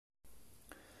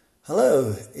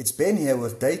Hello, it's Ben here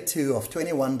with day 2 of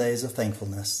 21 days of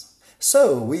thankfulness.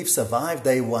 So, we've survived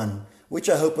day 1, which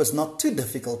I hope was not too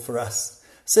difficult for us.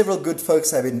 Several good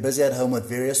folks have been busy at home with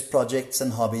various projects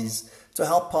and hobbies to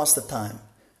help pass the time.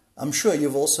 I'm sure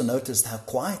you've also noticed how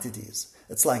quiet it is.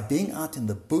 It's like being out in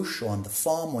the bush or on the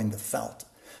farm or in the veld.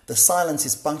 The silence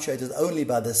is punctuated only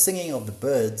by the singing of the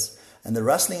birds and the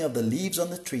rustling of the leaves on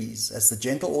the trees as the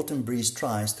gentle autumn breeze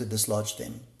tries to dislodge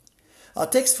them. Our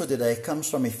text for today comes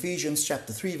from Ephesians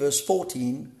chapter 3 verse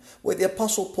 14, where the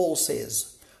Apostle Paul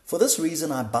says, "For this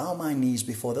reason I bow my knees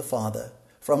before the Father,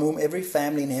 from whom every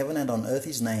family in heaven and on earth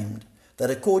is named,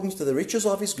 that according to the riches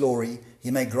of his glory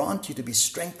he may grant you to be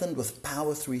strengthened with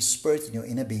power through his Spirit in your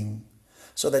inner being,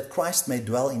 so that Christ may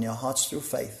dwell in your hearts through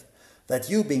faith, that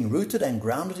you, being rooted and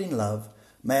grounded in love,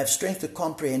 may have strength to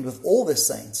comprehend with all the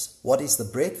saints what is the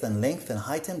breadth and length and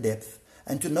height and depth,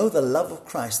 and to know the love of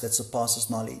Christ that surpasses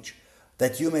knowledge,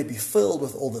 that you may be filled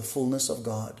with all the fullness of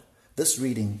God." This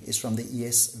reading is from the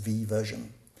ESV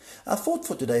version. Our thought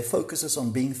for today focuses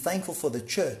on being thankful for the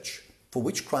church for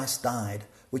which Christ died,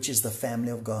 which is the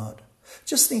family of God.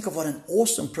 Just think of what an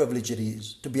awesome privilege it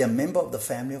is to be a member of the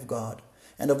family of God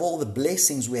and of all the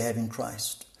blessings we have in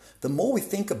Christ. The more we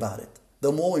think about it,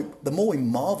 the more we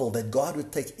marvel that God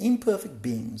would take imperfect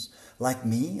beings like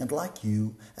me and like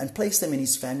you and place them in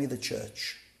his family, the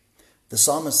church. The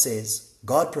psalmist says,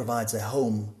 God provides a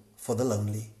home for the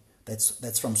lonely.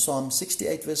 That's from Psalm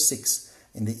 68 verse 6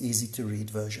 in the easy to read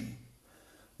version.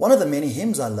 One of the many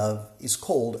hymns I love is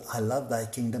called I Love Thy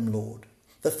Kingdom, Lord.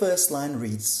 The first line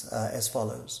reads as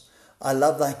follows: I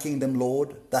love thy kingdom,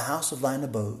 Lord, the house of thine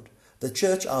abode, the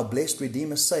church our blessed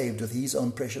Redeemer saved with his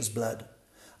own precious blood.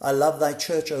 I love thy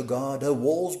church, O God, her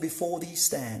walls before thee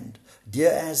stand, dear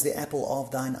as the apple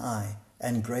of thine eye,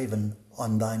 and graven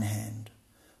on thine hand.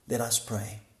 Let us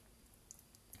pray.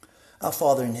 Our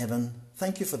Father in heaven,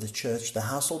 thank you for the church, the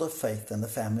household of faith, and the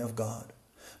family of God.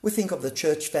 We think of the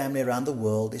church family around the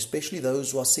world, especially those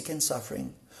who are sick and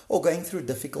suffering or going through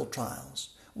difficult trials.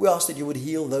 We ask that you would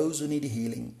heal those who need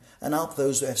healing and help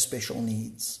those who have special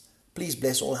needs. Please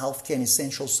bless all healthcare and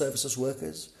essential services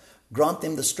workers. Grant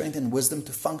them the strength and wisdom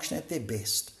to function at their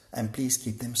best, and please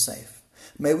keep them safe.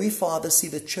 May we, Father, see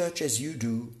the church as you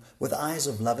do, with eyes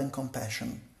of love and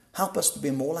compassion. Help us to be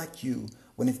more like you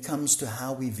when it comes to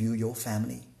how we view your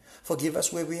family. Forgive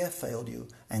us where we have failed you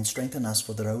and strengthen us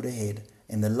for the road ahead.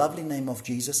 In the lovely name of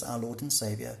Jesus, our Lord and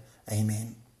Savior.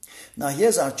 Amen. Now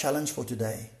here's our challenge for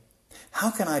today.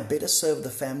 How can I better serve the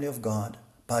family of God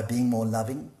by being more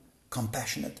loving,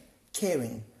 compassionate,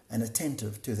 caring, and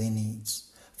attentive to their needs?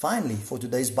 Finally, for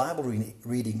today's Bible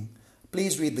reading,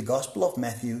 please read the Gospel of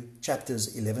Matthew,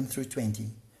 chapters 11 through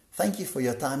 20. Thank you for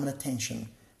your time and attention.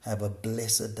 Have a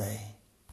blessed day.